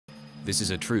This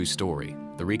is a true story.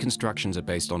 The reconstructions are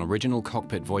based on original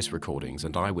cockpit voice recordings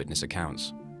and eyewitness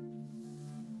accounts.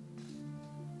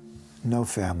 No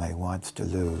family wants to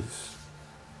lose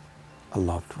a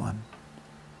loved one,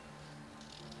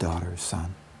 daughter,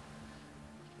 son.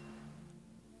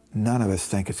 None of us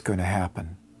think it's going to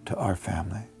happen to our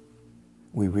family.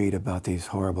 We read about these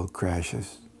horrible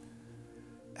crashes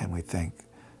and we think,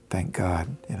 thank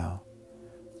God, you know,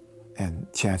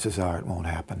 and chances are it won't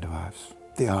happen to us.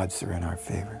 The odds are in our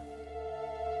favor.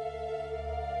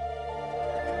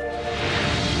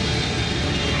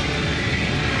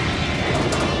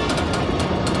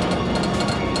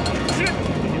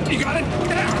 You got it?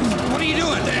 What are you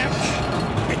doing,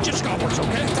 Dan? It just got worse,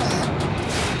 okay?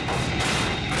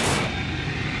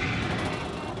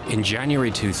 In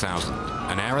January 2000,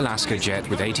 an Air Alaska jet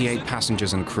with 88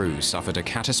 passengers and crew suffered a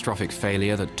catastrophic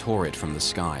failure that tore it from the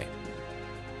sky.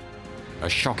 A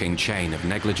shocking chain of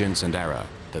negligence and error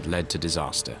that led to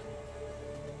disaster.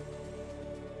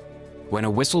 When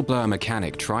a whistleblower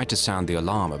mechanic tried to sound the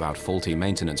alarm about faulty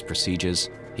maintenance procedures,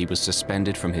 he was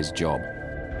suspended from his job.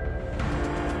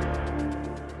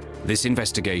 This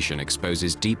investigation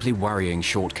exposes deeply worrying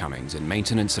shortcomings in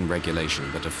maintenance and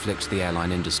regulation that afflict the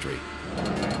airline industry.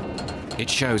 It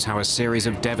shows how a series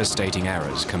of devastating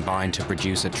errors combine to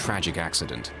produce a tragic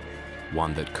accident,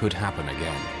 one that could happen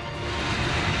again.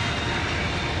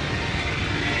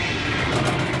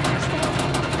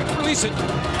 Release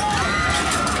it!